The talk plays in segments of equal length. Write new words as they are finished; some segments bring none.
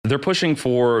they're pushing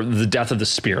for the death of the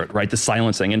spirit, right? The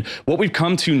silencing. And what we've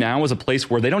come to now is a place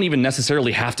where they don't even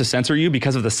necessarily have to censor you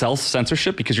because of the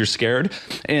self-censorship, because you're scared.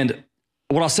 And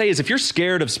what I'll say is, if you're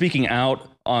scared of speaking out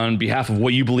on behalf of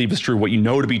what you believe is true, what you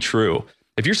know to be true,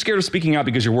 if you're scared of speaking out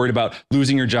because you're worried about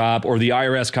losing your job or the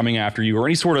IRS coming after you or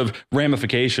any sort of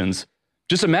ramifications,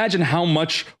 just imagine how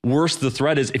much worse the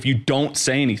threat is if you don't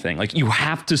say anything. Like, you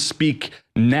have to speak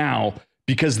now,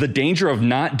 because the danger of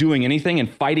not doing anything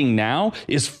and fighting now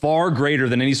is far greater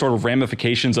than any sort of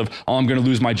ramifications of, oh, I'm going to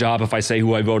lose my job if I say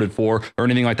who I voted for or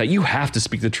anything like that. You have to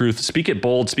speak the truth, speak it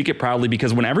bold, speak it proudly,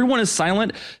 because when everyone is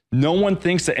silent, no one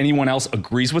thinks that anyone else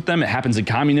agrees with them. It happens in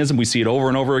communism. We see it over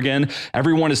and over again.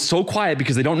 Everyone is so quiet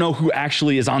because they don't know who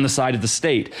actually is on the side of the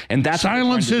state. And that's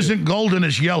silence isn't golden,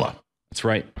 it's yellow. That's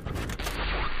right.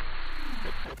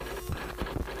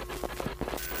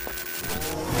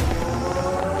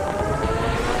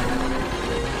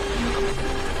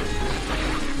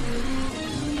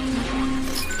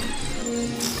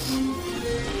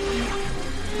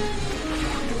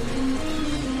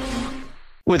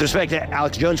 With respect to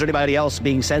Alex Jones or anybody else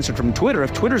being censored from Twitter,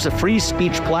 if Twitter's a free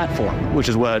speech platform, which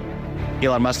is what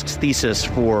Elon Musk's thesis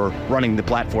for running the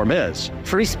platform is,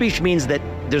 free speech means that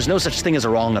there's no such thing as a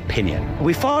wrong opinion.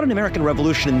 We fought an American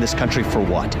Revolution in this country for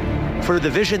what? For the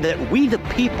vision that we, the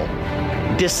people,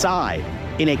 decide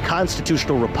in a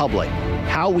constitutional republic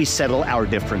how we settle our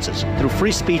differences through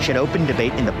free speech and open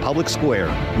debate in the public square.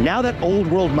 Now that old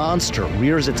world monster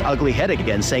rears its ugly head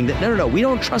again, saying that, no, we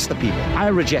don't trust the people. I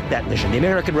reject that vision. The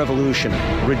American Revolution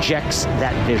rejects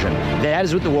that vision. That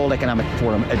is what the World Economic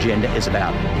Forum agenda is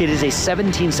about. It is a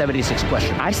 1776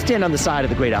 question. I stand on the side of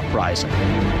the Great Uprising,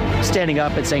 standing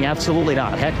up and saying absolutely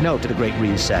not, heck no to the Great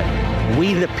Reset.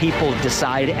 We, the people,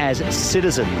 decide as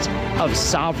citizens of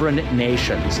sovereign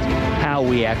nations how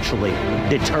we actually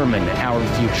determine our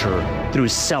future through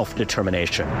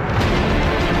self-determination.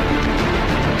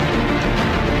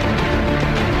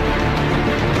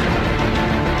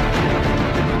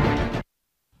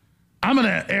 I'm going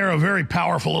to air a very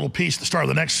powerful little piece at the start of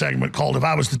the next segment called If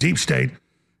I Was the Deep State.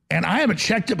 And I haven't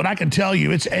checked it, but I can tell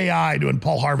you it's AI doing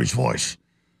Paul Harvey's voice.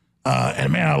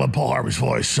 And man, I love Paul Harvey's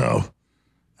voice. So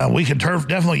we can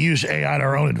definitely use AI to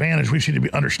our own advantage. We seem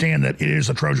to understand that it is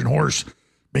a Trojan horse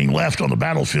being left on the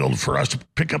battlefield for us to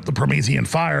pick up the Promethean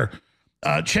fire.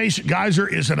 Chase Geiser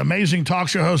is an amazing talk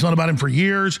show host. Known about him for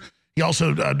years. He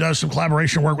also does some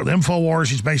collaboration work with InfoWars.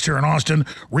 He's based here in Austin.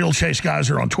 Real Chase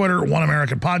Geiser on Twitter, One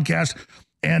American Podcast.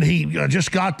 And he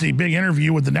just got the big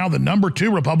interview with the number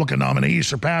 2 Republican nominee. He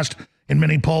surpassed in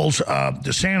many polls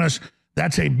DeSantis.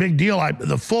 That's a big deal.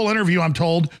 The full interview, I'm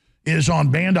told, is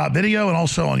on band.video and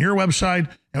also on your website.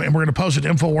 And we're going to post it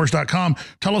at Infowars.com.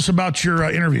 Tell us about your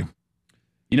interview.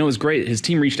 You know, it was great. His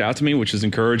team reached out to me, which is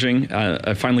encouraging.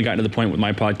 I finally gotten to the point with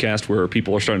my podcast where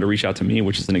people are starting to reach out to me,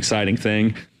 which is an exciting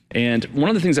thing. And one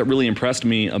of the things that really impressed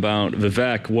me about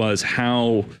Vivek was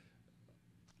how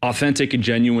authentic and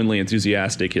genuinely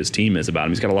enthusiastic his team is about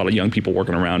him. He's got a lot of young people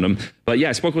working around him. But yeah,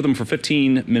 I spoke with him for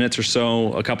 15 minutes or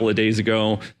so a couple of days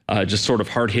ago, just sort of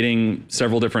hard-hitting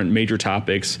several different major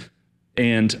topics.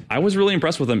 And I was really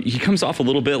impressed with him. He comes off a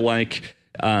little bit like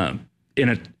in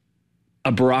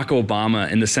a Barack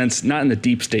Obama, in the sense, not in the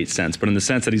deep state sense, but in the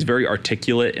sense that he's very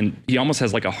articulate, and he almost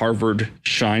has like a Harvard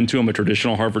shine to him, a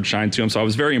traditional Harvard shine to him. So I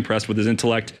was very impressed with his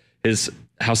intellect,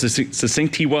 how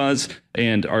succinct he was,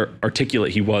 and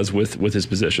articulate he was with his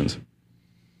positions.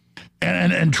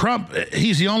 And Trump,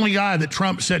 he's the only guy that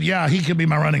Trump said, yeah, he could be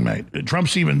my running mate.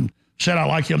 Trump's even said, I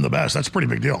like him the best. That's a pretty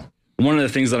big deal. One of the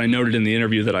things that I noted in the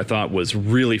interview that I thought was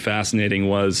really fascinating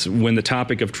was when the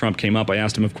topic of Trump came up, I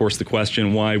asked him, of course, the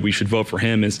question why we should vote for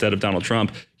him instead of Donald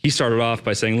Trump. He started off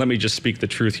by saying, let me just speak the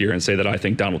truth here and say that I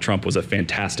think Donald Trump was a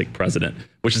fantastic president,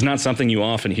 which is not something you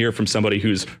often hear from somebody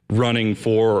who's running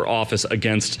for office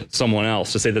against someone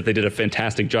else, to say that they did a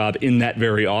fantastic job in that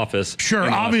very office. Sure,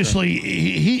 obviously,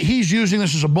 he's using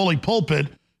this as a bully pulpit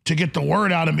to get the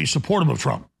word out and be supportive of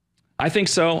Trump. I think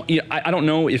so. Yeah, I don't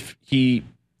know if he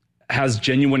has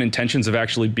genuine intentions of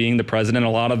actually being the president. A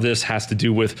lot of this has to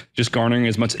do with just garnering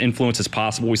as much influence as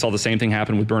possible. We saw the same thing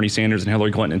happen with Bernie Sanders and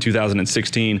Hillary Clinton in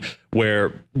 2016,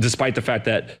 where despite the fact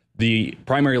that the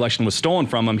primary election was stolen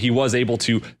from him, he was able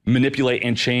to manipulate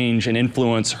and change and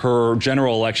influence her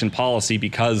general election policy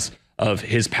because of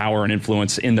his power and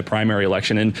influence in the primary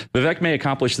election. And Vivek may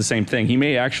accomplish the same thing. He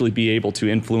may actually be able to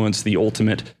influence the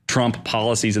ultimate Trump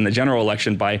policies in the general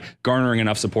election by garnering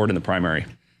enough support in the primary.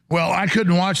 Well, I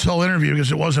couldn't watch the whole interview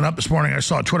because it wasn't up this morning. I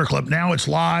saw a Twitter clip. Now it's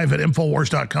live at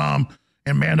Infowars.com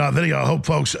and man.video. I hope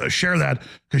folks share that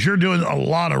because you're doing a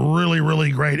lot of really,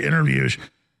 really great interviews.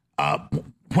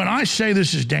 when I say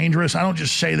this is dangerous, I don't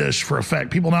just say this for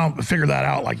effect. People now figure that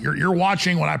out. Like you're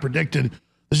watching what I predicted.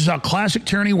 This is how classic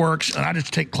tyranny works, and I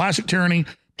just take classic tyranny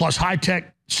plus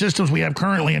high-tech systems we have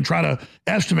currently and try to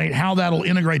estimate how that'll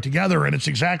integrate together, and it's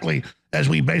exactly as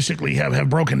we basically have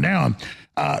broken down.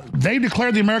 They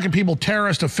declared the American people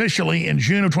terrorist officially in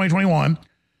June of 2021,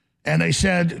 and they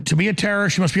said to be a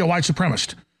terrorist, you must be a white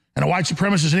supremacist. And a white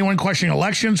supremacist is anyone questioning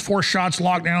elections, forced shots,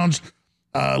 lockdowns,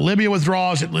 Libya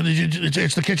withdrawals.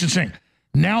 It's the kitchen sink.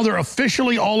 Now they're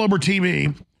officially all over TV,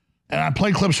 and I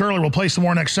played clips earlier, we'll play some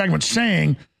more next segment,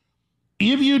 saying,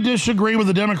 if you disagree with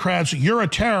the Democrats, you're a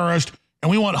terrorist,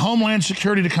 and we want Homeland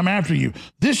Security to come after you.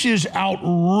 This is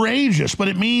outrageous, but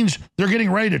it means they're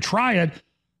getting ready to try it.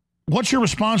 What's your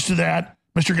response to that,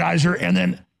 Mr. Geiser? And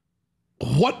then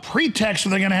what pretext are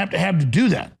they going to have to do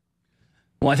that?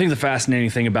 Well, I think the fascinating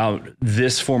thing about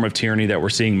this form of tyranny that we're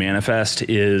seeing manifest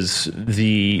is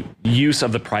the use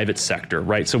of the private sector,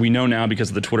 right? So we know now, because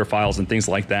of the Twitter files and things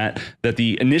like that, that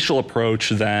the initial approach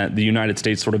that the United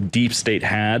States sort of deep state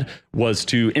had was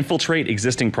to infiltrate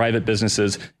existing private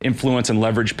businesses, influence and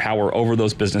leverage power over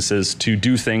those businesses to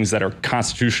do things that are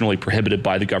constitutionally prohibited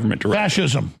by the government directly.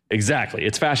 Fascism. Exactly.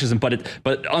 It's fascism, but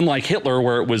unlike Hitler,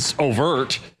 where it was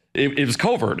overt, it was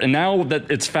covert. And now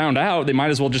that it's found out, they might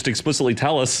as well just explicitly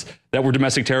tell us that we're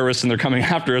domestic terrorists and they're coming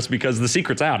after us, because the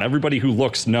secret's out. Everybody who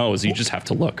looks knows. You just have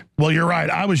to look. Well, you're right.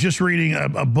 I was just reading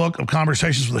a book of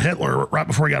conversations with Hitler right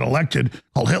before he got elected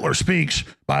called Hitler Speaks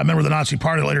by a member of the Nazi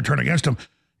Party that later turned against him.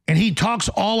 And he talks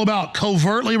all about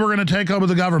covertly, we're going to take over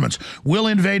the governments. We'll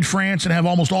invade France and have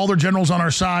almost all their generals on our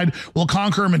side. We'll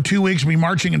conquer them in 2 weeks and be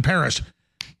marching in Paris.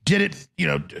 Did it,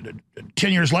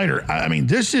 10 years later. I mean,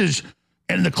 this is...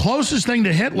 And the closest thing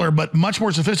to Hitler, but much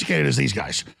more sophisticated, is these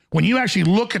guys. When you actually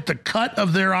look at the cut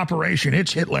of their operation,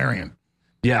 it's Hitlerian.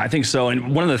 Yeah, I think so.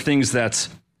 And one of the things that's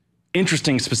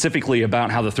interesting specifically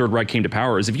about how the Third Reich came to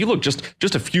power is if you look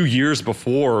just a few years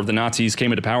before the Nazis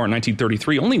came into power in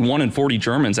 1933, only 1 in 40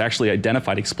 Germans actually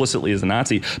identified explicitly as a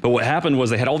Nazi. But what happened was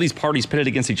they had all these parties pitted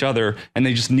against each other, and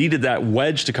they just needed that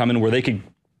wedge to come in where they could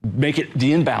make it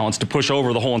the imbalance to push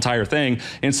over the whole entire thing.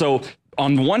 And so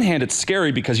on the one hand, it's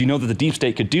scary because you know that the deep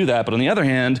state could do that. But on the other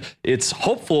hand, it's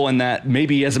hopeful in that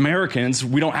maybe as Americans,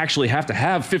 we don't actually have to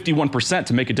have 51%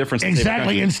 to make a difference.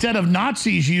 Exactly. Instead of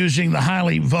Nazis using the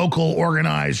highly vocal,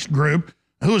 organized group,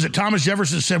 who is it? Thomas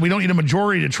Jefferson said, we don't need a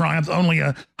majority to triumph, only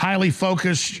a highly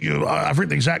focused, I forget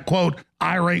the exact quote,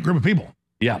 irate group of people.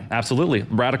 Yeah, absolutely.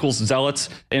 Radicals, zealots.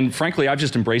 And frankly, I've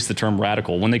just embraced the term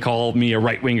radical. When they call me a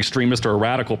right-wing extremist or a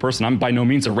radical person, I'm by no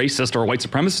means a racist or a white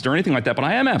supremacist or anything like that, but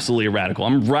I am absolutely a radical.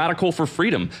 I'm radical for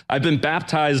freedom. I've been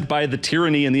baptized by the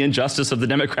tyranny and the injustice of the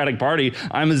Democratic Party.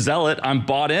 I'm a zealot. I'm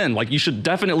bought in. Like, you should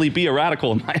definitely be a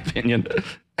radical, in my opinion.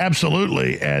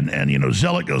 Absolutely. And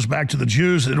zealot goes back to the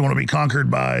Jews that didn't want to be conquered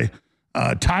by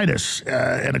Titus.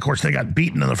 And of course, they got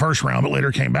beaten in the first round, but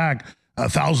later came back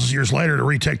thousands of years later to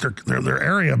retake their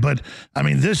area. But I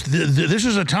mean, this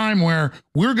is a time where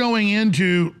we're going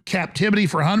into captivity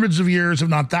for hundreds of years, if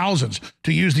not thousands,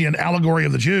 to use the allegory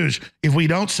of the Jews. If we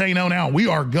don't say no now, we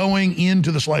are going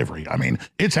into the slavery. I mean,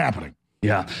 it's happening.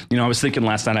 Yeah. I was thinking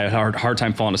last night I had a hard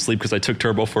time falling asleep because I took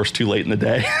Turbo Force too late in the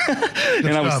day. And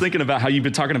I was thinking about how you've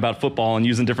been talking about football and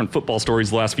using different football stories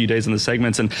the last few days in the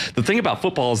segments. And the thing about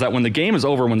football is that when the game is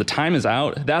over, when the time is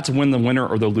out, that's when the winner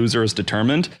or the loser is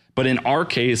determined. But in our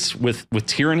case with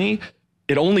tyranny,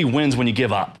 it only wins when you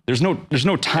give up. There's no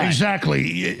time.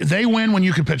 Exactly. They win when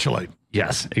you capitulate.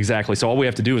 Yes, exactly. So all we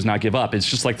have to do is not give up. It's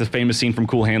just like the famous scene from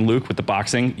Cool Hand Luke with the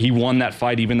boxing. He won that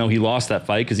fight even though he lost that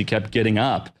fight because he kept getting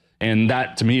up. And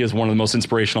that, to me, is one of the most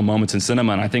inspirational moments in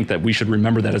cinema. And I think that we should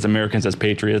remember that as Americans, as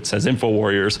patriots, as info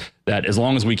warriors, that as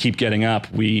long as we keep getting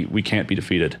up, we can't be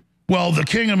defeated. Well, the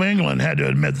King of England had to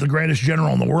admit the greatest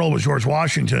general in the world was George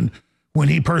Washington when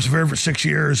he persevered for 6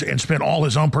 years and spent all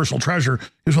his own personal treasure. He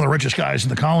was one of the richest guys in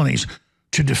the colonies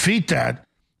to defeat that.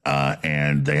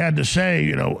 And they had to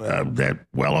say, that,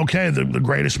 well, okay, the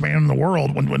greatest man in the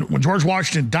world. When George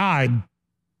Washington died,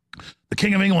 the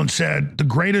King of England said, the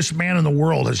greatest man in the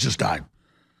world has just died.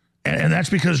 And that's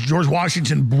because George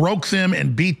Washington broke them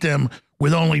and beat them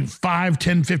with only 5,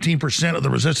 10, 15% of the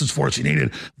resistance force he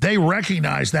needed. They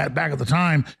recognized that back at the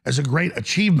time as a great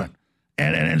achievement.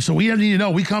 And so we need to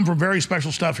know we come from very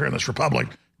special stuff here in this republic.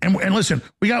 And listen,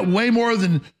 we got way more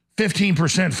than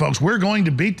 15%, folks. We're going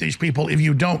to beat these people if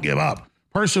you don't give up.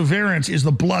 Perseverance is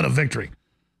the blood of victory.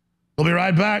 We'll be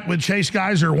right back with Chase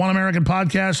Geiser, One American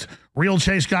Podcast, Real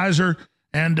Chase Geiser,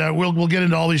 and we'll get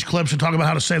into all these clips and talk about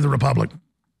how to save the republic.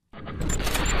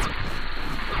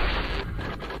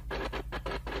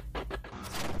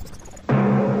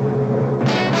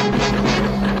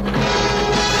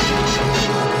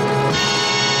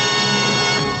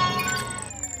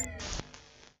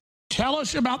 Tell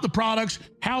us about the products,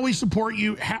 how we support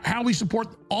you, how we support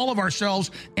all of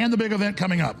ourselves and the big event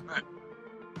coming up.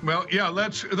 Well, yeah,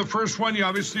 the first one, you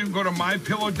obviously can go to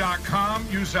mypillow.com,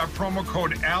 use that promo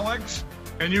code Alex,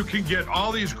 and you can get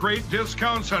all these great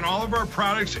discounts on all of our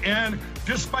products. And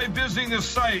just by visiting the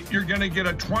site, you're going to get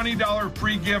a $20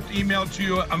 free gift emailed to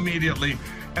you immediately.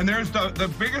 And there's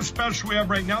the biggest special we have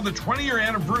right now, the 20-year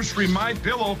anniversary My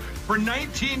Pillow for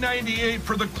 $19.98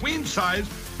 for the queen size,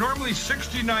 normally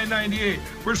 $69.98.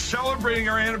 We're celebrating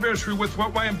our anniversary with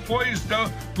what my employees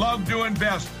love doing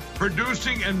best,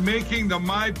 producing and making the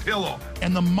My Pillow.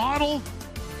 And the model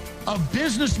of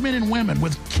businessmen and women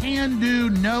with can-do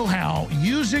know-how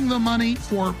using the money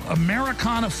for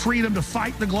Americana freedom to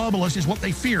fight the globalists is what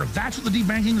they fear. That's what the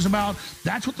debanking is about.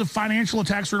 That's what the financial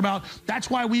attacks are about.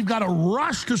 That's why we've got to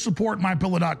rush to support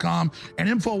mypillow.com and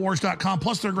Infowars.com,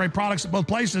 plus their great products at both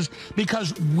places,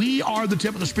 because we are the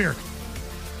tip of the spear.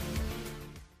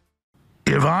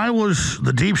 If I was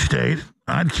the deep state,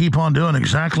 I'd keep on doing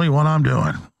exactly what I'm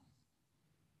doing.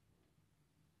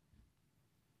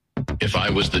 If I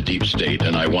was the deep state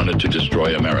and I wanted to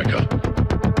destroy America,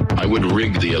 I would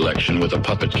rig the election with a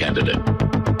puppet candidate,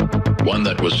 one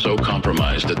that was so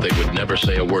compromised that they would never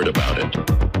say a word about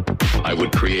it. I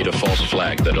would create a false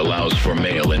flag that allows for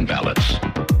mail-in ballots.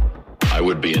 I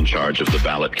would be in charge of the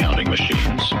ballot counting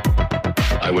machines.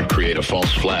 I would create a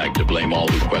false flag to blame all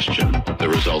who question the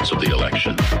results of the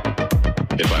election.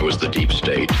 If I was the deep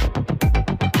state,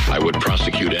 I would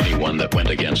prosecute anyone that went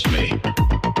against me.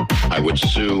 I would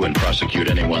sue and prosecute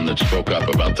anyone that spoke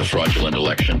up about the fraudulent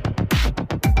election.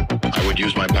 I would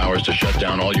use my powers to shut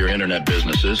down all your internet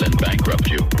businesses and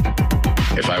bankrupt you.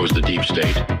 If I was the deep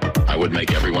state, I would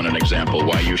make everyone an example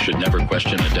why you should never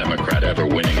question a Democrat ever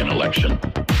winning an election.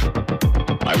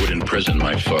 I would imprison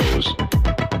my foes.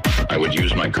 I would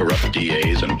use my corrupt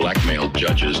DAs and blackmail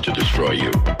judges to destroy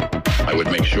you. I would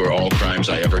make sure all crimes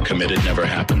I ever committed never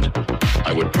happened.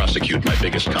 I would prosecute my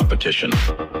biggest competition.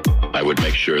 I would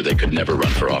make sure they could never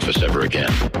run for office ever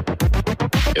again.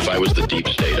 If I was the deep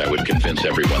state, I would convince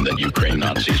everyone that Ukraine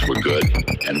Nazis were good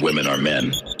and women are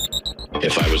men.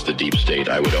 If I was the deep state,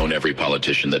 I would own every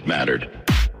politician that mattered.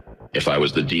 If I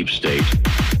was the deep state,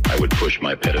 I would push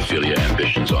my pedophilia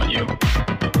ambitions on you.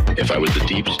 If I was the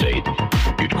deep state,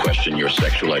 you'd question your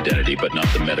sexual identity but not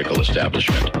the medical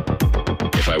establishment.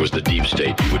 If I was the deep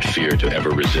state, you would fear to ever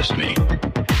resist me.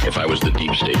 If I was the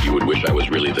deep state, you would wish I was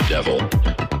really the devil.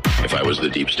 If I was the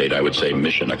deep state, I would say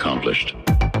mission accomplished.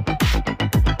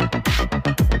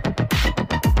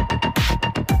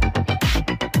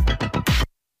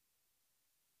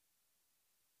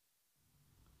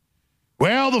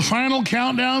 Well, the final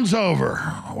countdown's over.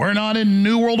 We're not in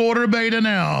New World Order beta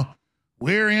now.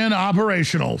 We're in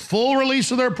operational. Full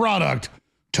release of their product.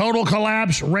 Total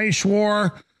collapse, race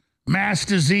war, mass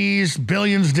disease,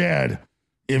 billions dead.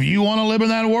 If you want to live in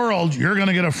that world, you're going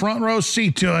to get a front row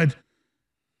seat to it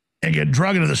and get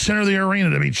drugged into the center of the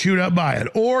arena to be chewed up by it.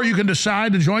 Or you can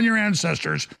decide to join your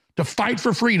ancestors to fight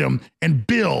for freedom and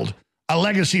build a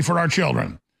legacy for our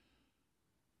children.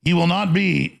 You will not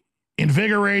be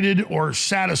invigorated or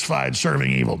satisfied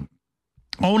serving evil.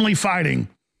 Only fighting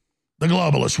the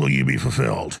globalists will you be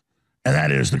fulfilled. And that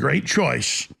is the great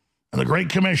choice and the great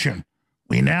commission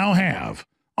we now have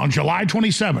on July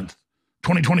 27th,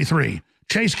 2023.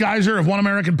 Chase Geiser of One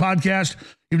American Podcast.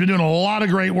 You've been doing a lot of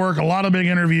great work, a lot of big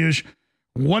interviews.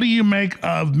 What do you make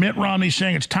of Mitt Romney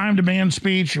saying it's time to ban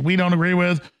speech we don't agree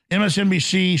with?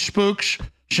 MSNBC spooks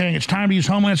saying it's time to use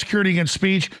Homeland Security against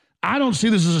speech. I don't see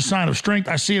this as a sign of strength.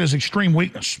 I see it as extreme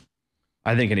weakness.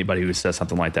 I think anybody who says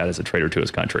something like that is a traitor to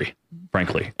his country,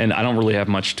 frankly. And I don't really have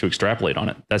much to extrapolate on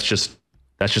it. That's just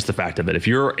the fact of it. If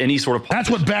you're any sort of That's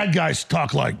what bad guys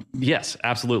talk like. Yes,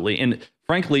 absolutely. And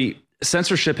frankly,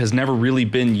 censorship has never really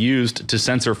been used to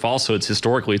censor falsehoods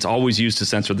historically. It's always used to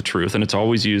censor the truth, and it's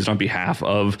always used on behalf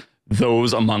of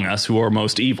those among us who are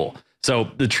most evil. So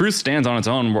the truth stands on its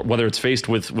own, whether it's faced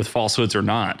with falsehoods or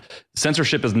not.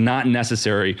 Censorship is not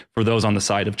necessary for those on the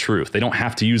side of truth. They don't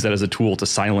have to use that as a tool to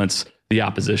silence the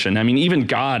opposition. I mean, even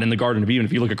God in the Garden of Eden,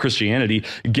 if you look at Christianity,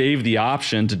 gave the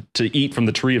option to eat from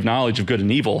the tree of knowledge of good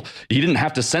and evil. He didn't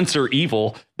have to censor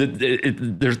evil.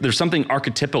 There's something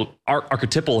archetypal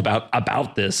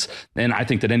about this. And I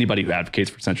think that anybody who advocates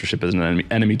for censorship is an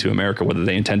enemy to America, whether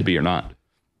they intend to be or not.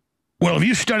 Well, if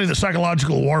you study the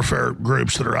psychological warfare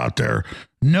groups that are out there,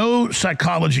 no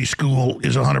psychology school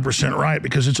is 100% right,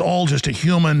 because it's all just a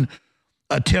human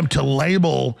attempt to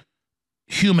label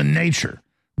human nature.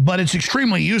 But it's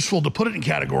extremely useful to put it in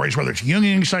categories, whether it's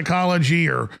Jungian psychology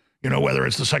or, whether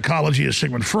it's the psychology of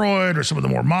Sigmund Freud or some of the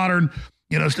more modern,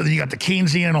 so then you got the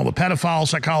Keynesian, all the pedophile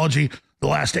psychology. the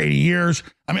last 80 years.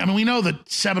 I mean, we know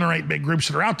that 7 or 8 big groups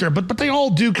that are out there, but they all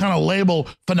do kind of label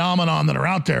phenomenon that are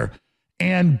out there.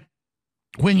 And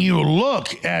when you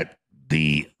look at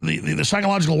the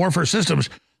psychological warfare systems,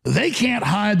 they can't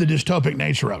hide the dystopic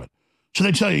nature of it. So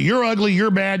they tell you, you're ugly,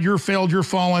 you're bad, you're failed, you're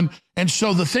fallen. And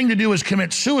so the thing to do is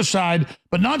commit suicide,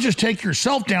 but not just take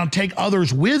yourself down, take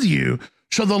others with you.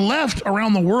 So the left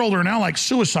around the world are now like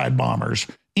suicide bombers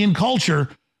in culture,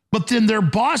 but then their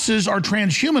bosses are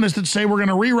transhumanists that say, we're going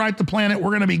to rewrite the planet,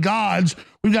 we're going to be gods,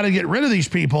 we've got to get rid of these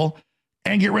people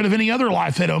and get rid of any other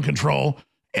life they don't control.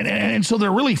 And so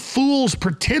they're really fools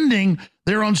pretending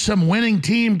they're on some winning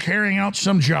team carrying out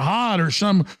some jihad or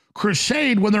some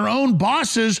crusade when their own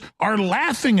bosses are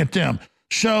laughing at them.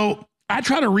 So I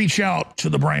try to reach out to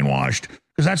the brainwashed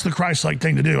because that's the Christ-like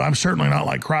thing to do. I'm certainly not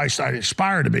like Christ. I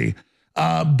aspire to be.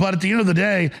 But at the end of the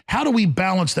day, how do we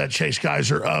balance that, Chase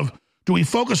Geiser, of do we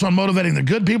focus on motivating the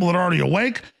good people that are already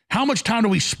awake? How much time do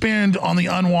we spend on the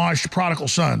unwashed prodigal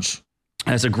sons?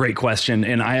 That's a great question.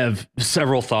 And I have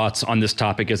several thoughts on this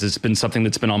topic as it's been something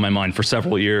that's been on my mind for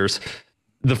several years.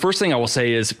 The first thing I will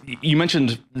say is you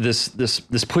mentioned this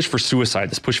push for suicide,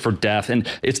 this push for death. And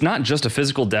it's not just a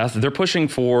physical death. They're pushing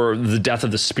for the death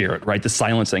of the spirit, right? The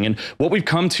silencing. And what we've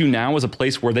come to now is a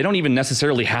place where they don't even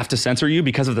necessarily have to censor you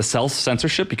because of the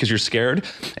self-censorship, because you're scared.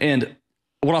 And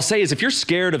what I'll say is if you're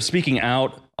scared of speaking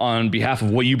out on behalf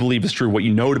of what you believe is true, what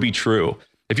you know to be true,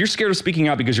 if you're scared of speaking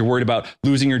out because you're worried about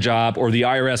losing your job or the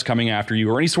IRS coming after you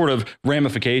or any sort of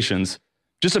ramifications,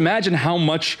 just imagine how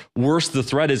much worse the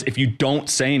threat is if you don't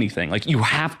say anything. Like, you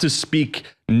have to speak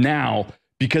now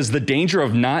because the danger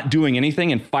of not doing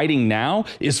anything and fighting now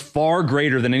is far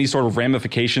greater than any sort of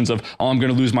ramifications of, oh, I'm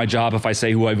going to lose my job if I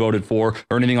say who I voted for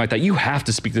or anything like that. You have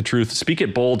to speak the truth, speak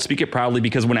it bold, speak it proudly,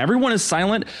 because when everyone is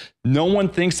silent, no one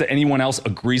thinks that anyone else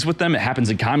agrees with them. It happens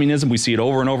in communism. We see it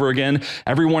over and over again.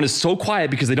 Everyone is so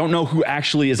quiet because they don't know who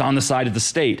actually is on the side of the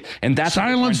state. And that's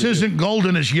silence isn't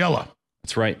golden, it's yellow.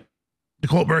 That's right. To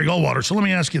quote Barry Goldwater. So let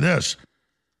me ask you this.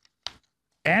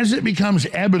 As it becomes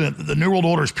evident that the New World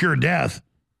Order is pure death,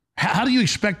 how do you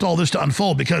expect all this to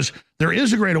unfold? Because there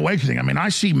is a great awakening. I mean, I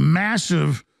see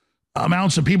massive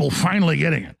amounts of people finally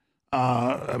getting it.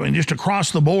 I mean, just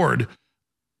across the board.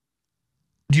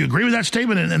 Do you agree with that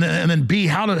statement? And then B,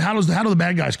 how do the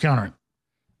bad guys counter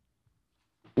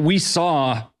it? We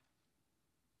saw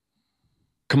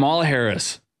Kamala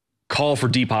Harris call for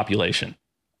depopulation.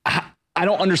 I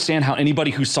don't understand how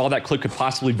anybody who saw that clip could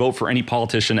possibly vote for any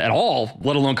politician at all,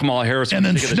 let alone Kamala Harris. And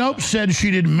then Snopes said she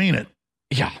didn't mean it.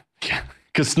 Yeah.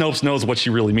 Because Snopes knows what she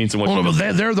really means and what. Well,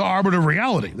 they're the arbiter of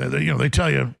reality. They tell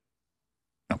you.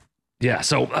 No. Yeah.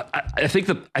 So I think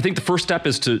the first step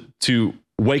is to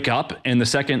wake up, and the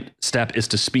second step is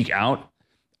to speak out.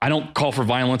 I don't call for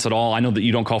violence at all. I know that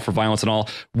you don't call for violence at all.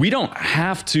 We don't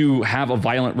have to have a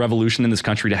violent revolution in this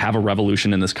country to have a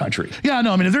revolution in this country. Yeah,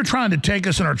 no, I mean, if they're trying to take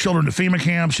us and our children to FEMA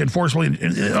camps and forcibly,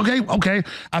 okay,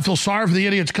 I feel sorry for the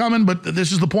idiots coming, but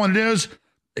this is the point it is,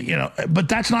 but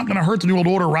that's not going to hurt the New World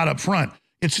Order right up front.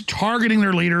 It's targeting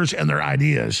their leaders and their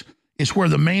ideas. It's where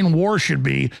the main war should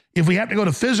be. If we have to go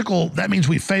to physical, that means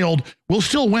we failed. We'll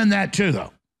still win that too,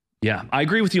 though. Yeah, I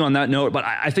agree with you on that note, but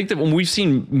I think that when we've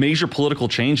seen major political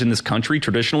change in this country,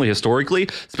 traditionally, historically,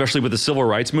 especially with the civil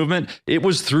rights movement, it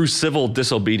was through civil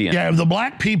disobedience. Yeah, if the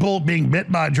black people being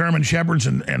bit by German shepherds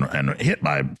and hit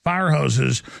by fire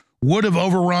hoses would have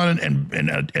overrun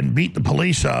and beat the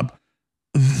police up,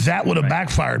 that would have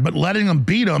backfired. But letting them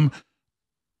beat them,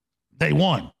 they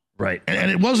won. Right. And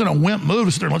it wasn't a wimp move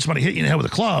to sit there and let somebody hit you in the head with a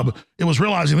club. It was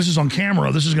realizing this is on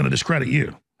camera. This is going to discredit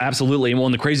you. Absolutely. Well,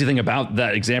 and the crazy thing about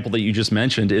that example that you just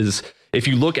mentioned is if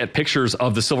you look at pictures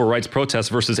of the civil rights protests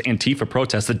versus Antifa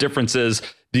protests, the difference is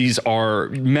these are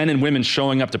men and women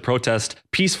showing up to protest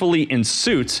peacefully in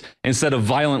suits instead of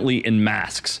violently in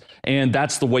masks. And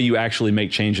that's the way you actually make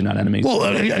change in that enemy. Well,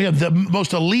 the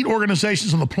most elite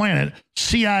organizations on the planet,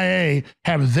 CIA,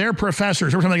 have their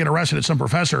professors, every time they get arrested, it's some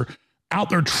professor out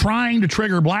there trying to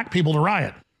trigger black people to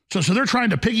riot. So they're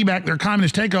trying to piggyback their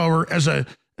communist takeover as a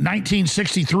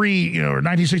 1963, or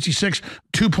 1966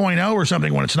 2.0 or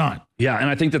something when it's not. Yeah, and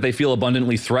I think that they feel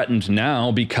abundantly threatened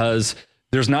now because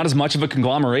there's not as much of a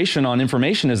conglomeration on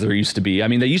information as there used to be. I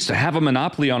mean, they used to have a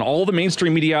monopoly on all the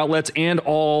mainstream media outlets and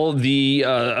all the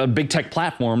big tech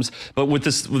platforms. But with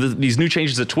these new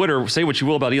changes at Twitter, say what you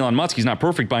will about Elon Musk, he's not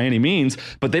perfect by any means,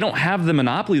 but they don't have the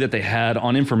monopoly that they had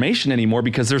on information anymore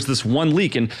because there's this one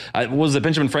leak. And was it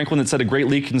Benjamin Franklin that said a great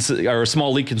leak or a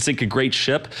small leak can sink a great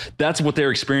ship? That's what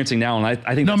they're experiencing now. And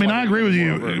I think. No, I agree with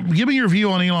you. Give me your view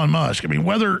on Elon Musk. I mean,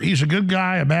 whether he's a good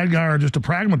guy, a bad guy, or just a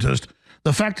pragmatist,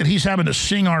 the fact that he's having to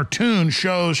sing our tune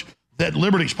shows that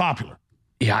liberty's popular.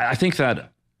 Yeah, I think that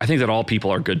all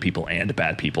people are good people and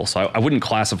bad people. So I wouldn't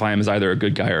classify him as either a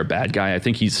good guy or a bad guy. I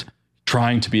think he's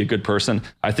trying to be a good person.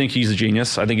 I think he's a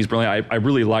genius. I think he's brilliant. I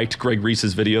really liked Greg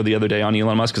Reese's video the other day on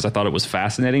Elon Musk because I thought it was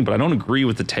fascinating, but I don't agree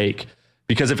with the take,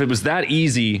 because if it was that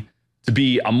easy to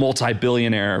be a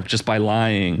multi-billionaire just by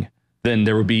lying, then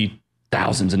there would be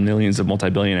thousands and millions of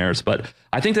multi-billionaires. But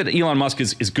I think that Elon Musk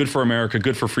is good for America,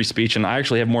 good for free speech. And I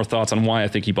actually have more thoughts on why I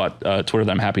think he bought Twitter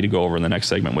that I'm happy to go over in the next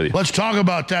segment with you. Let's talk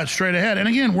about that straight ahead. And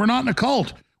again, we're not in a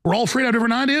cult. We're all free to have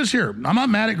different ideas here. I'm not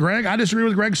mad at Greg. I disagree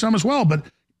with Greg some as well, but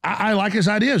I like his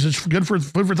ideas. It's good for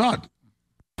food for thought.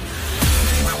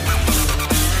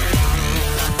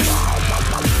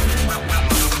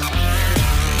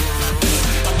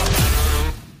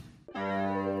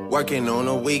 Working on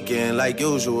a weekend like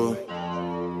usual.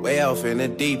 Way off in the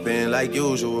deep end like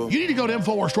usual. You need to go to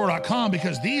InfoWarsStore.com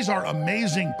because these are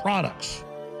amazing products.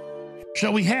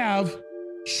 So we have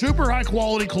super high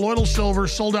quality colloidal silver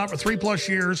sold out for 3+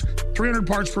 years, 300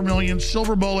 parts per million,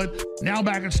 silver bullet, now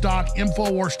back in stock,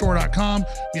 InfoWarsStore.com.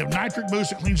 We have nitric boost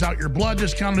that cleans out your blood,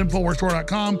 discount at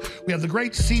InfoWarsStore.com. We have the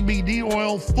great CBD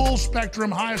oil, full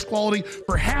spectrum, highest quality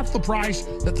for half the price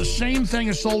that the same thing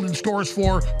is sold in stores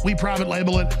for. We private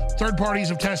label it. Third parties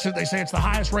have tested it. They say it's the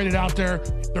highest rated out there.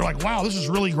 They're like, wow, this is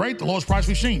really great. The lowest price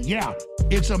we've seen. Yeah,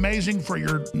 it's amazing for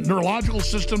your neurological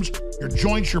systems, your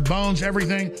joints, your bones,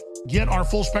 everything. Get our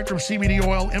full spectrum CBD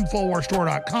oil,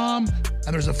 InfoWarsStore.com.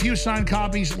 And there's a few signed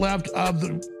copies left of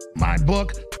my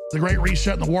book, The Great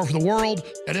Reset and the War for the World,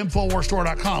 at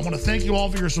InfoWarsStore.com. I want to thank you all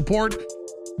for your support.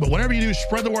 But whatever you do,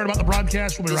 spread the word about the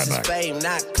broadcast. We'll be right back. Fame,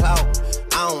 not clout.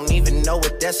 I don't even know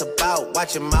what that's about.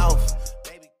 Watch your mouth.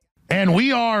 And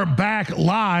we are back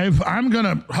live. I'm going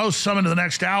to host some into the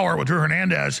next hour with Drew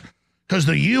Hernandez because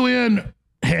the UN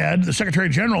head, the Secretary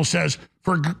General, says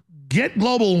forget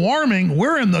global warming,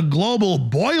 we're in the global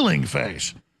boiling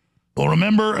phase. Well,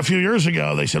 remember a few years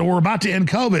ago, they said, we're about to end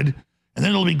COVID, and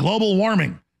then it'll be global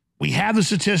warming. We have the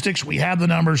statistics. We have the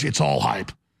numbers. It's all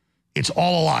hype. It's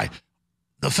all a lie.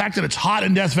 The fact that it's hot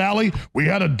in Death Valley, we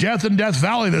had a death in Death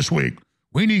Valley this week.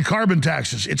 We need carbon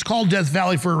taxes. It's called Death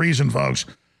Valley for a reason, folks.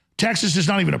 Texas has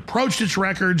not even approached its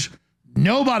records.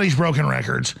 Nobody's broken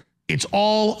records. It's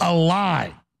all a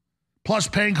lie. Plus,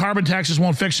 paying carbon taxes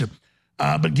won't fix it.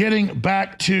 But getting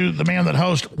back to the man that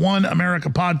hosts One America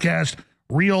podcast,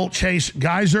 Real Chase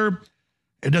Geiser.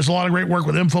 It does a lot of great work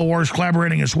with InfoWars,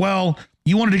 collaborating as well.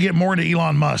 You wanted to get more into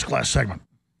Elon Musk last segment.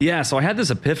 Yeah, so I had this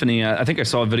epiphany. I think I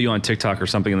saw a video on TikTok or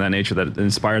something of that nature that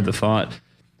inspired the thought.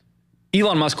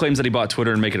 Elon Musk claims that he bought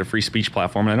Twitter and make it a free speech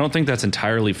platform, and I don't think that's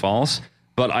entirely false.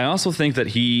 But I also think that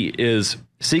he is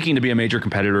seeking to be a major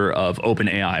competitor of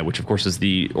OpenAI, which, of course, is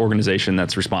the organization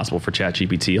that's responsible for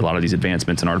ChatGPT, a lot of these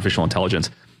advancements in artificial intelligence.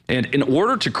 And in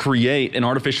order to create an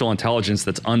artificial intelligence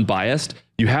that's unbiased,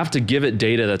 you have to give it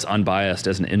data that's unbiased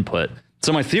as an input.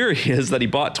 So my theory is that he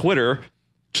bought Twitter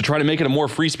to try to make it a more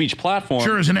free speech platform.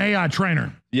 Sure, as an AI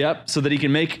trainer. Yep, so that he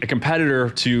can make a competitor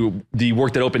to the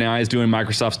work that OpenAI is doing,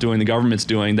 Microsoft's doing, the government's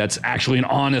doing, that's actually an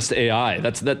honest AI.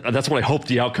 That's what I hope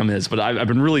the outcome is. But I've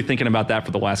been really thinking about that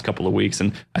for the last couple of weeks,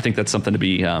 and I think that's something to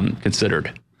be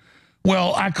considered.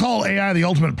 Well, I call AI the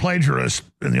ultimate plagiarist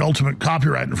and the ultimate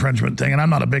copyright infringement thing, and I'm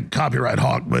not a big copyright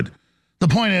hawk, but the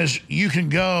point is you can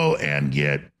go and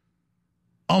get,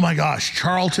 oh my gosh,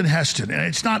 Charlton Heston, and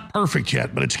it's not perfect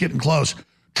yet, but it's getting close.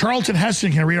 Charlton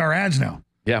Heston can read our ads now.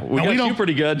 Yeah, we got you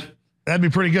pretty good. That'd be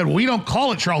pretty good. We don't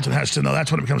call it Charlton Heston, though. That's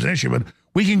when it becomes an issue. But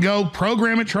we can go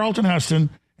program it Charlton Heston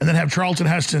and then have Charlton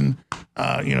Heston,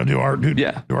 do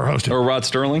our hosting. Or Rod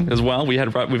Sterling as well. We've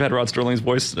had Rod Sterling's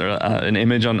voice, an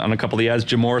image on a couple of the ads.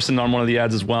 Jim Morrison on one of the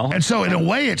ads as well. And so in a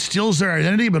way, it steals their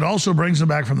identity, but also brings them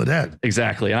back from the dead.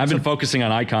 Exactly. And I've been focusing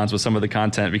on icons with some of the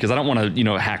content because I don't want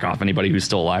to, hack off anybody who's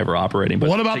still alive or operating. But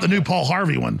what about the new Paul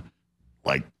Harvey one?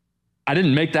 I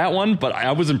didn't make that one, but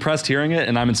I was impressed hearing it,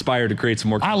 and I'm inspired to create some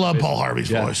more. I love Paul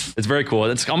Harvey's voice. It's very cool.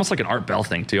 It's almost like an Art Bell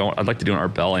thing, too. I'd like to do an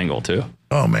Art Bell angle, too.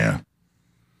 Oh, man.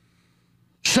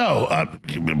 So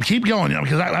keep going,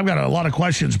 because I've got a lot of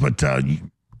questions, but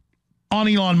on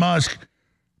Elon Musk,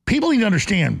 people need to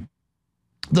understand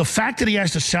the fact that he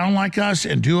has to sound like us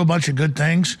and do a bunch of good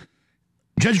things,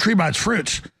 judge a tree by its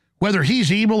fruits. Whether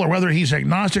he's evil or whether he's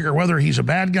agnostic or whether he's a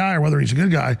bad guy or whether he's a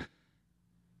good guy,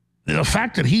 the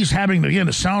fact that he's having, again,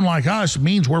 to sound like us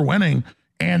means we're winning.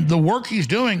 And the work he's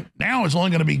doing now is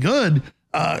only going to be good.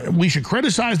 We should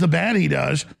criticize the bad he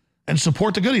does and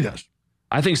support the good he does.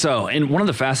 I think so. And one of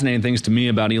the fascinating things to me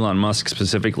about Elon Musk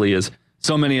specifically is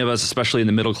so many of us, especially in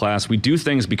the middle class, we do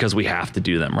things because we have to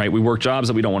do them, right? We work jobs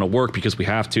that we don't want to work because we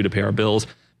have to pay our bills.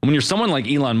 And when you're someone like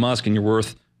Elon Musk and you're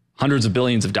worth hundreds of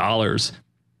billions of dollars,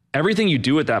 everything you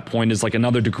do at that point is like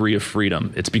another degree of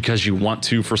freedom. It's because you want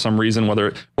to for some reason,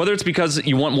 whether it's because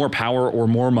you want more power or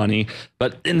more money.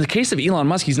 But in the case of Elon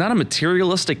Musk, he's not a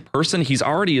materialistic person. He's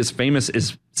already as famous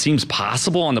as seems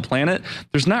possible on the planet.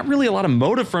 There's not really a lot of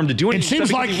motive for him to do anything. It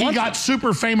seems like he got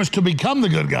super famous to become the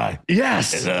good guy.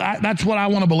 Yes. That's what I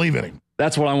want to believe in him.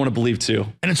 That's what I want to believe too.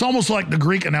 And it's almost like the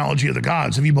Greek analogy of the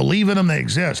gods. If you believe in them, they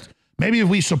exist. Maybe if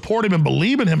we support him and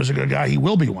believe in him as a good guy, he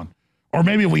will be one. Or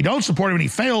maybe if we don't support him and he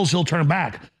fails, he'll turn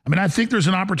back. I mean, I think there's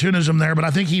an opportunism there, but I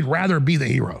think he'd rather be the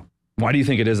hero. Why do you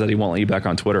think it is that he won't let you back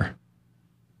on Twitter?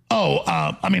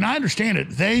 I mean, I understand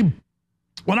it.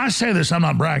 When I say this, I'm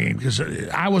not bragging because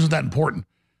I wasn't that important.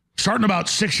 Starting about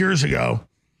 7 years ago,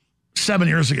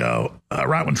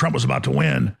 right when Trump was about to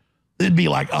win, it'd be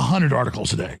like 100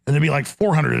 articles a day, and it'd be like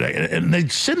 400 a day, and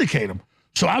they'd syndicate them.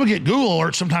 So I would get Google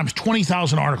alerts, sometimes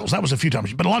 20,000 articles. That was a few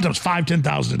times, but a lot of times 5,000,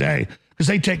 10,000 a day, because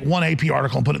they take one AP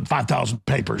article and put it in 5,000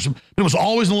 papers. It was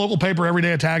always in the local paper every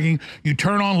day attacking. You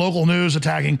turn on local news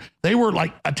attacking. They were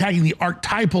like attacking the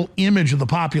archetypal image of the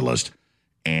populist,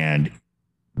 and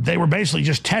they were basically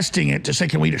just testing it to say,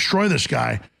 can we destroy this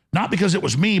guy? Not because it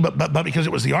was me, but because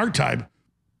it was the archetype.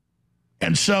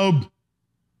 And so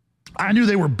I knew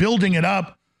they were building it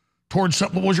up towards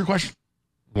something. What was your question?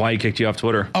 Why he kicked you off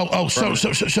Twitter?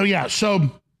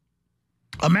 So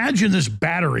imagine this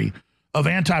battery of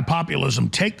anti-populism.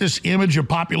 Take this image of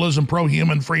populism,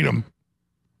 pro-human freedom,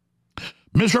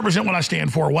 misrepresent what I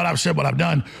stand for, what I've said, what I've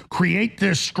done, create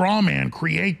this straw man,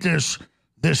 create this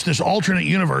alternate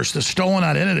universe, this stolen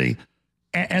identity,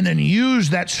 and then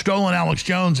use that stolen Alex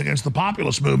Jones against the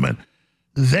populist movement.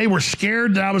 They were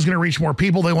scared that I was going to reach more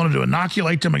people. They wanted to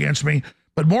inoculate them against me.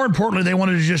 But more importantly, they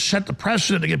wanted to just set the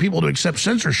precedent to get people to accept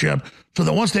censorship so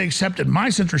that once they accepted my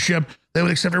censorship, they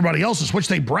would accept everybody else's, which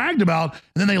they bragged about. And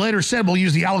then they later said, we'll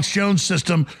use the Alex Jones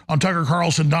system on Tucker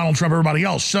Carlson, Donald Trump, everybody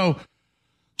else. So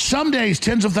some days,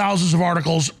 tens of thousands of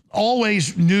articles,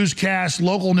 always newscasts,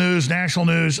 local news, national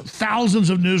news, thousands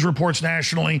of news reports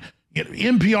nationally,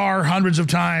 NPR hundreds of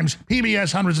times,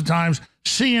 PBS hundreds of times,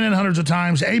 CNN hundreds of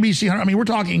times, ABC. I mean, we're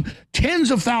talking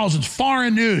tens of thousands,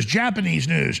 foreign news, Japanese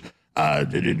news,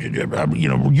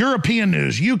 European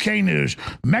news, UK news,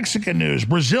 Mexican news,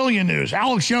 Brazilian news,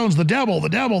 Alex Jones, the devil.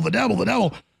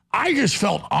 I just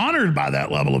felt honored by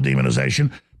that level of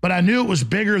demonization, but I knew it was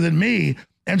bigger than me.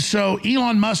 And so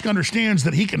Elon Musk understands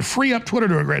that he can free up Twitter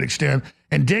to a great extent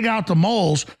and dig out the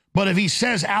moles. But if he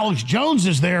says Alex Jones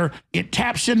is there, it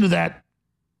taps into that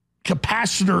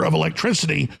capacitor of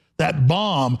electricity, that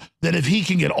bomb, that if he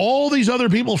can get all these other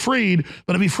people freed,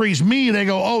 but if he frees me, they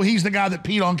go, oh, he's the guy that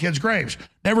peed on kids' graves.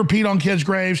 Never peed on kids'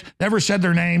 graves, never said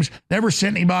their names, never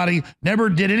sent anybody, never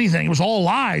did anything. It was all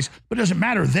lies, but it doesn't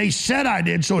matter. They said I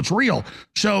did, so it's real.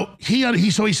 So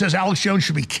he says Alex Jones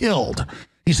should be killed.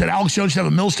 He said Alex Jones should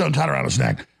have a millstone tied around his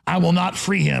neck. I will not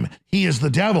free him. He is the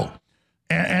devil.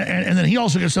 And then he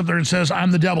also gets up there and says,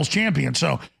 I'm the devil's champion.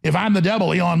 So if I'm the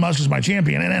devil, Elon Musk is my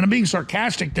champion. And I'm being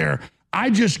sarcastic there. I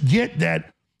just get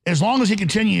that as long as he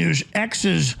continues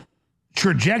X's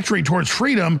trajectory towards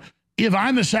freedom, if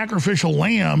I'm the sacrificial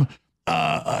lamb,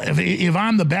 if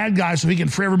I'm the bad guy so he can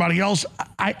free everybody else,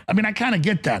 I mean, I kind of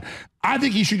get that. I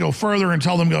think he should go further and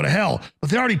tell them go to hell. But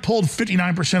they already pulled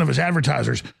 59% of his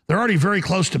advertisers. They're already very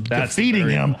close to defeating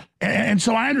him. And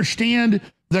so I understand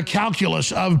the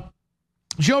calculus of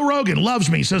Joe Rogan loves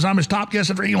me, says I'm his top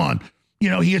guest after Elon. You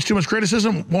know, he gets too much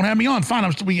criticism, won't have me on. Fine,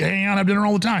 I'm still hanging out, have dinner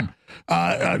all the time.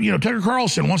 Tucker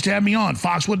Carlson wants to have me on.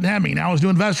 Fox wouldn't have me. Now he's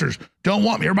doing investors. Don't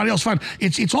want me. Everybody else, fine.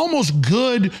 It's almost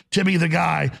good to be the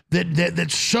guy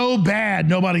that's so bad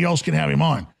nobody else can have him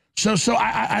on. So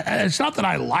I it's not that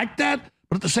I like that,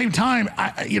 but at the same time,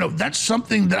 that's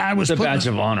something that I was put badge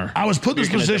of honor. I was put in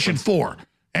this position for.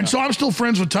 And so I'm still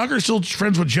friends with Tucker, still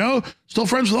friends with Joe, still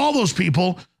friends with all those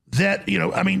people that,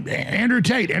 Andrew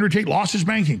Tate lost his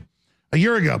banking. A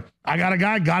year ago, I got a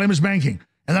guy, got him his banking.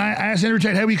 And then I asked Andrew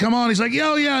Tate, hey, will you come on? He's like,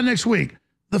 yeah, next week.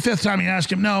 The fifth time he asked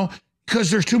him, no,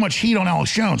 because there's too much heat on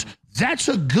Alex Jones. That's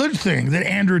a good thing that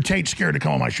Andrew Tate's scared to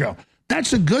come on my show.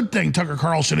 That's a good thing Tucker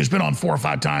Carlson, who's been on 4 or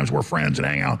 5 times, we're friends and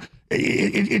hang out.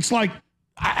 It's like,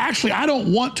 I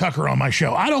don't want Tucker on my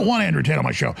show. I don't want Andrew Tate on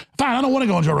my show. Fine, I don't want to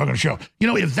go on Joe Rogan's show.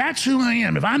 If that's who I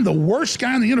am, if I'm the worst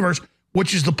guy in the universe,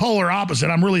 which is the polar opposite,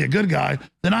 I'm really a good guy,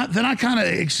 then I kind of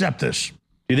accept this.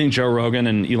 Do you think Joe Rogan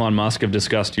and Elon Musk have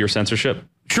discussed your censorship?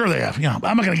 Sure they have. Yeah,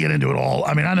 I'm not going to get into it all.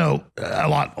 I mean, I know a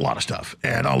lot of stuff,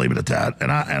 and I'll leave it at that.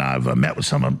 And I've met with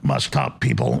some of Musk's top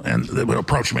people, and they would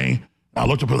approach me. I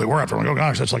looked up who they were after. I'm like, oh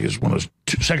gosh, that's like one of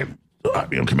his second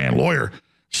command lawyer.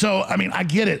 So I mean, I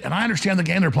get it, and I understand the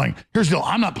game they're playing. Here's the deal: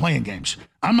 I'm not playing games.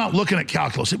 I'm not looking at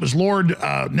calculus. It was Lord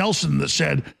Nelson that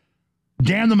said,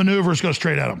 damn the maneuvers, go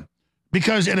straight at them.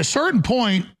 Because at a certain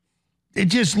point,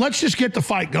 let's just get the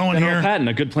fight going here. Patton,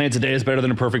 a good plan today is better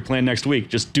than a perfect plan next week.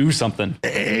 Just do something.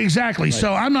 Exactly. Right.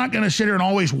 So I'm not going to sit here and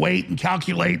always wait and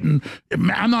calculate. And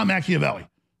I'm not Machiavelli.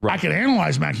 Right. I can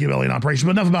analyze Machiavellian operations,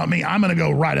 but enough about me. I'm going to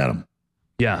go right at them.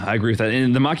 Yeah, I agree with that.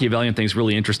 And the Machiavellian thing is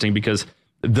really interesting because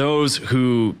those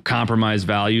who compromise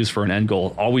values for an end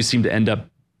goal always seem to end up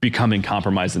becoming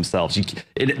compromised themselves.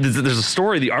 There's a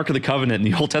story, the Ark of the Covenant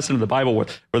in the Old Testament of the Bible, where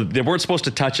they weren't supposed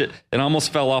to touch it and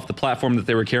almost fell off the platform that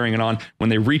they were carrying it on.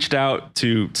 When they reached out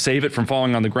to save it from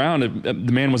falling on the ground, the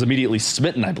man was immediately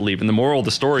smitten, I believe. And the moral of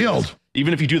the story is,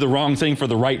 even if you do the wrong thing for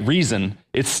the right reason,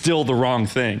 it's still the wrong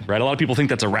thing, right? A lot of people think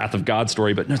that's a wrath of God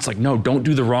story, but it's like, no, don't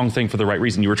do the wrong thing for the right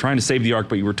reason. You were trying to save the ark,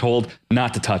 but you were told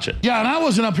not to touch it. Yeah, and I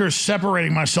wasn't up here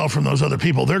separating myself from those other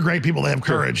people. They're great people. They have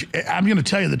courage. Sure. I'm going to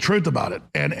tell you the truth about it.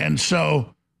 And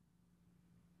so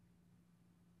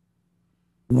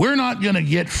we're not going to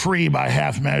get free by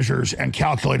half measures and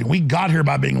calculating. We got here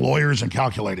by being lawyers and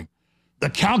calculating. The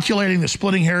calculating, the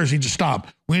splitting hairs need to stop.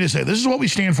 We need to say, this is what we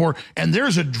stand for, and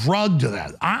there's a drug to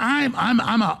that. I'm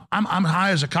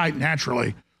high as a kite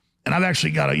naturally, and I've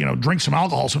actually got to drink some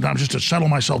alcohol sometimes just to settle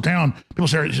myself down. People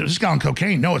say, is this guy on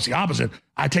cocaine? No, it's the opposite.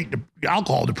 I take the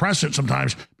alcohol, depressant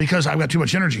sometimes because I've got too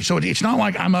much energy. So it's not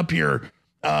like I'm up here,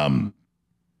 having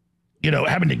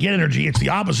to get energy. It's the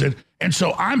opposite. And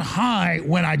so I'm high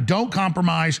when I don't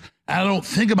compromise, I don't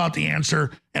think about the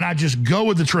answer, and I just go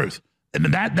with the truth. And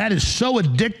that is so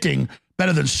addicting,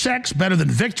 better than sex, better than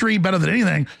victory, better than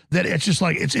anything, that it's just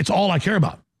like, it's all I care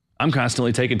about. I'm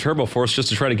constantly taking Turbo Force just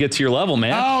to try to get to your level,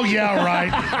 man. Oh, yeah, right.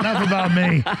 Enough about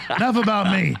me. Enough about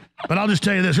me. But I'll just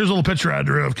tell you this. Here's a little picture I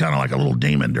drew of kind of like a little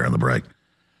demon during the break.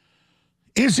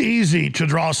 It's easy to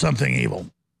draw something evil.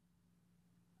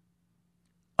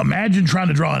 Imagine trying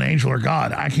to draw an angel or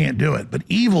God. I can't do it. But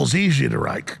evil's easy to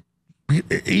write.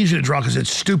 Easy to draw because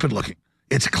it's stupid looking.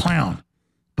 It's a clown.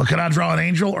 But could I draw an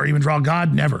angel or even draw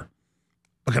God? Never.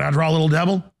 But could I draw a little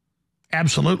devil?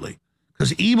 Absolutely.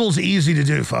 Because evil's easy to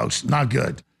do, folks. Not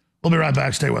good. We'll be right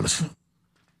back. Stay with us.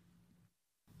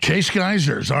 Chase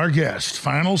Geiser is our guest.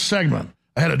 Final segment.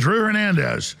 Ahead of Drew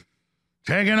Hernandez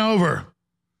taking over.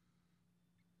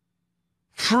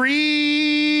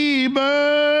 Free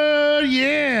bird,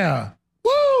 yeah.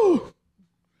 Woo! All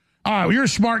right, well, you're a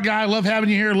smart guy. Love having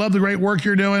you here. Love the great work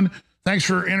you're doing. Thanks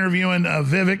for interviewing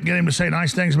Vivek, getting him to say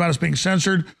nice things about us being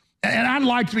censored. And I'd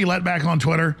like to be let back on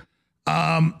Twitter.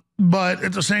 But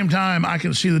at the same time, I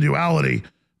can see the duality.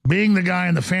 Being the guy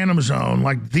in the phantom zone,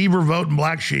 like the verboten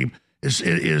black sheep, is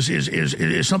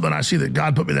something I see that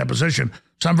God put me in that position.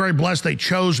 So I'm very blessed they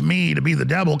chose me to be the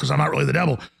devil because I'm not really the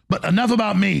devil. But enough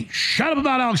about me. Shut up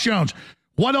about Alex Jones.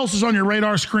 What else is on your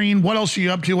radar screen? What else are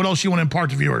you up to? What else you want to impart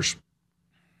to viewers?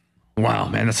 Wow,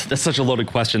 man, that's such a loaded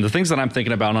question. The things that I'm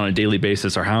thinking about on a daily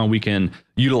basis are how we can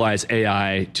utilize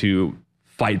AI to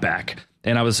fight back.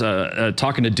 And I was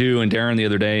talking to Dew and Darren the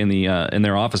other day in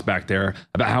their office back there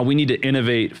about how we need to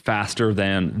innovate faster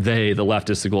than the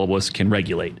leftists, the globalists, can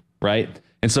regulate, right?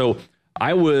 And so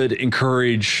I would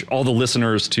encourage all the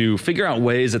listeners to figure out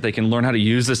ways that they can learn how to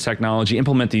use this technology,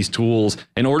 implement these tools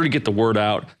in order to get the word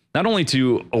out, not only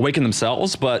to awaken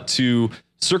themselves, but to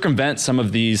circumvent some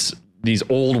of these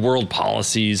old world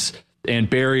policies and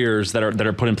barriers that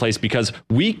are put in place, because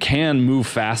we can move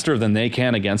faster than they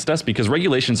can against us, because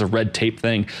regulation's a red tape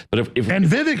thing. But and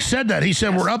Vivek said that. He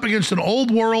said, yes, we're up against an old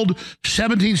world.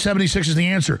 1776 is the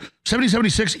answer.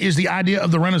 1776 is the idea of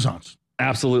the Renaissance.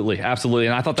 Absolutely. Absolutely.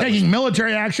 And I thought that taking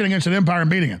military action against an empire and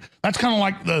beating it. That's kind of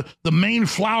like the main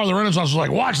flower of the Renaissance was like,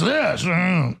 watch this.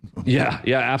 Yeah,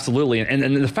 absolutely.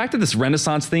 And the fact that this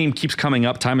Renaissance theme keeps coming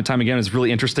up time and time again is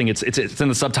really interesting. It's in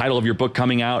the subtitle of your book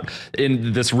coming out,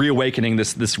 in this reawakening,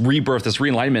 this rebirth, this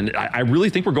re-enlightenment. I really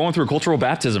think we're going through a cultural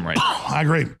baptism right now. I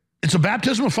agree. It's a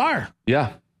baptism of fire.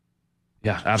 Yeah.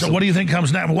 Yeah, absolutely. So what do you think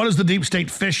comes next? What does the deep state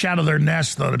fish out of their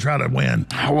nest, though, to try to win?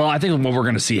 Well, I think what we're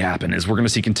going to see happen is we're going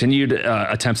to see continued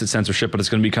attempts at censorship, but it's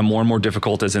going to become more and more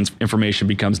difficult as information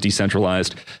becomes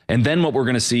decentralized. And then what we're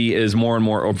going to see is more and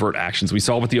more overt actions. We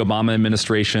saw with the Obama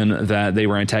administration that they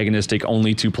were antagonistic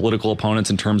only to political opponents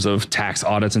in terms of tax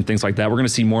audits and things like that. We're going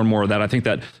to see more and more of that. I think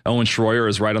that Owen Schroyer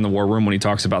is right on the war room when he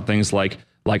talks about things like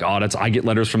audits. I get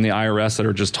letters from the IRS that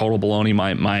are just total baloney.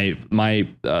 My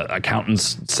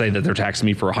accountants say that they're taxing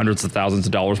me for hundreds of thousands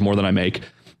of dollars more than I make.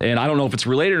 And I don't know if it's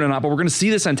related or not, but we're going to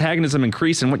see this antagonism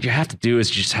increase. And what you have to do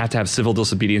is you just have to have civil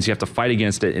disobedience. You have to fight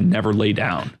against it and never lay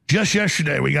down. Just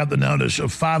yesterday, we got the notice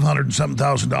of $500 and something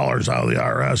thousand out of the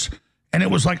IRS. And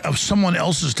it was like of someone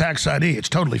else's tax ID. It's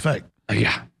totally fake.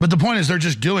 Yeah. But the point is they're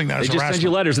just doing that They as just harassment. send you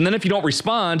letters. And then if you don't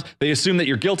respond, they assume that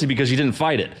you're guilty because you didn't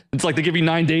fight it. It's like they give you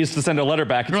 9 days to send a letter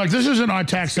back. You're like, this isn't my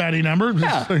tax ID number.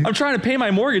 Yeah, I'm trying to pay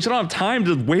my mortgage. I don't have time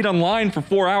to wait online for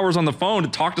 4 hours on the phone to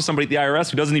talk to somebody at the IRS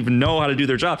who doesn't even know how to do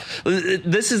their job.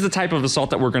 This is the type of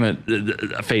assault that we're going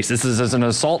to face. This is an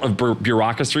assault of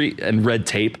bureaucracy and red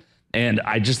tape. And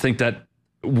I just think that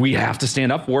we have to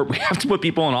stand up for it. We have to put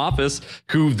people in office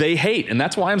who they hate. And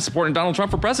that's why I'm supporting Donald Trump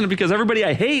for president, because everybody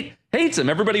I hate hates him.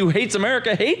 Everybody who hates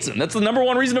America hates him. That's the number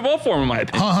one reason to vote for him, in my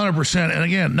opinion. 100%. And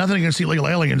again, nothing against illegal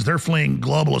aliens. They're fleeing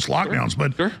globalist lockdowns,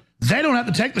 but they don't have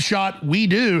to take the shot. We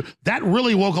do. That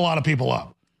really woke a lot of people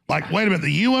up. Like, wait a minute,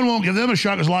 the UN won't give them a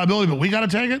shot as liability, but we got to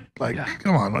take it? Like,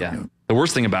 come on. Yeah. The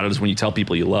worst thing about it is when you tell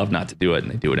people you love not to do it and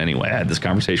they do it anyway. I had this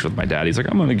conversation with my dad. He's like,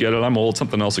 I'm going to get it. I'm old.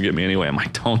 Something else will get me anyway. I'm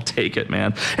like, don't take it,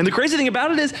 man. And the crazy thing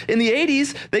about it is in the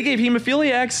 80s, they gave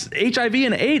hemophiliacs HIV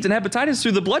and AIDS and hepatitis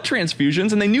through the blood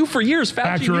transfusions. And they knew for years,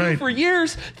 Fauci knew for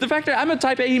years, the fact that I'm a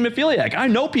type A hemophiliac. I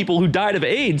know people who died of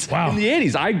AIDS in the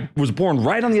 80s. I was born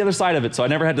right on the other side of it, so I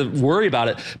never had to worry about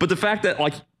it. But the fact that,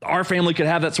 like, our family could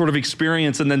have that sort of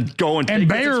experience and then go and take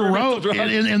Bayer wrote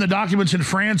in the documents in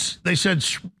France, they said,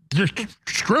 just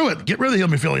screw it. Get rid of the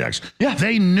hemophiliacs. Yeah.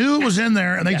 They knew it was in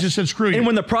there, and they just said, screw you. And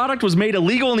when the product was made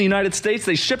illegal in the United States,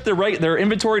 they shipped their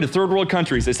inventory to third world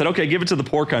countries. They said, okay, give it to the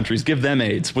poor countries. Give them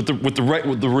AIDS with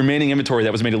the remaining inventory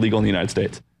that was made illegal in the United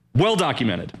States. Well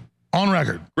documented. On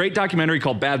record. Great documentary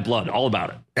called Bad Blood, all about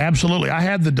it. Absolutely. I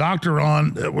had the doctor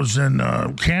on that was in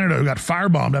Canada who got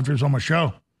firebombed after he was on my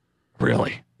show.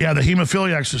 Really? Yeah, the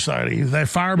Hemophiliac Society. They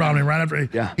firebombed him right after.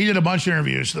 He did a bunch of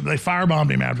interviews. They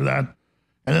firebombed him after that.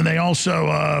 And then they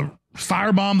also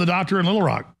firebombed the doctor in Little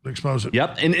Rock to expose it.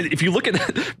 Yep. And if you look at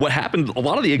what happened, a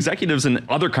lot of the executives in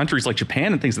other countries like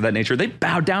Japan and things of that nature, they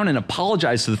bowed down and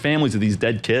apologized to the families of these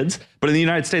dead kids. But in the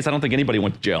United States, I don't think anybody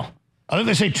went to jail. I think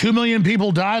they say 2 million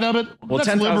people died of it. Well, that's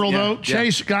 10, liberal, though.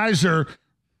 Chase Geiser,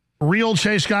 real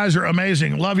Chase Geiser,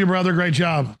 amazing. Love you, brother. Great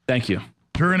job. Thank you.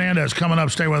 Drew Hernandez coming up.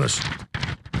 Stay with us.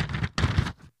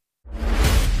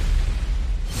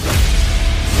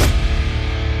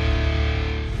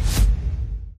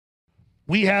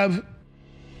 We have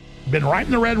been right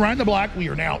in the red, right in the black. We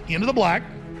are now into the black.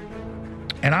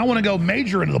 And I want to go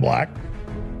major into the black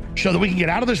so that we can get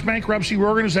out of this bankruptcy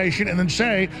organization and then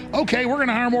say, okay, we're going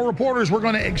to hire more reporters. We're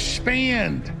going to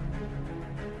expand.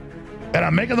 And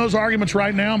I'm making those arguments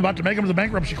right now. I'm about to make them to the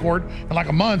bankruptcy court in like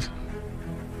a month.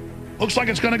 Looks like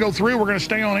it's going to go through. We're going to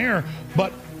stay on air.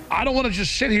 But I don't want to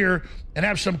just sit here and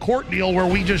have some court deal where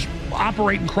we just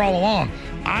operate and crawl along.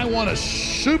 I want to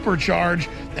supercharge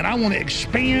and I want to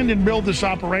expand and build this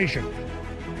operation.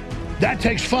 That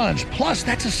takes funds. Plus,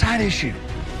 that's a side issue.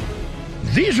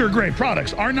 These are great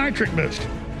products. Our Nitric Boost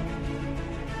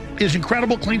is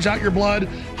incredible, cleans out your blood,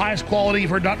 highest quality.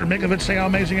 You've heard Dr. Mikovits say how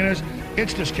amazing it is.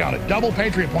 It's discounted. Double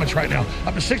Patriot points right now.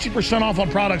 Up to 60% off on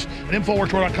products at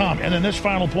InfoWarsStore.com. And then this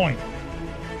final point.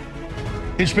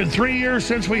 It's been 3 years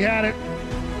since we had it.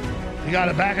 We got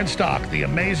it back in stock. The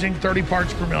amazing 30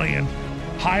 parts per million,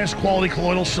 highest quality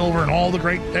colloidal silver and all the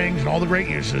great things and all the great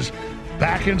uses.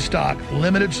 Back in stock,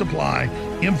 limited supply,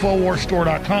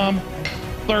 InfoWarsStore.com,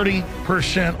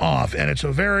 30% off. And it's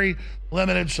a very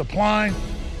limited supply,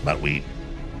 but we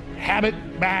have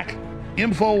it back.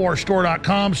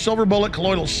 InfoWarsStore.com, Silver Bullet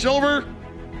Colloidal Silver.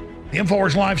 The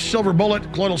InfoWars Life Silver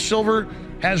Bullet Colloidal Silver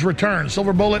has returned.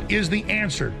 Silver Bullet is the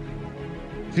answer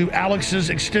to Alex's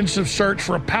extensive search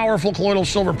for a powerful colloidal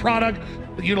silver product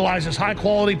that utilizes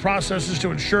high-quality processes to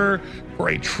ensure for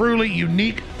a truly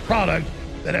unique product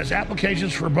that has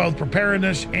applications for both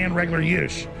preparedness and regular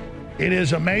use. It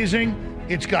is amazing.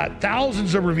 It's got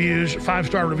thousands of reviews,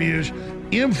 5-star reviews.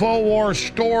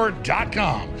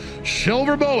 InfoWarsStore.com.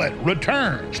 Silver Bullet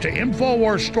returns to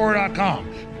InfoWarsStore.com.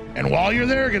 And while you're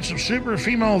there, get some super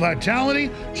female vitality,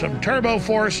 some turbo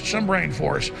force, some brain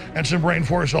force, and some brain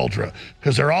force ultra,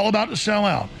 because they're all about to sell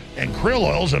out. And krill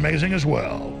oil is amazing as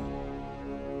well.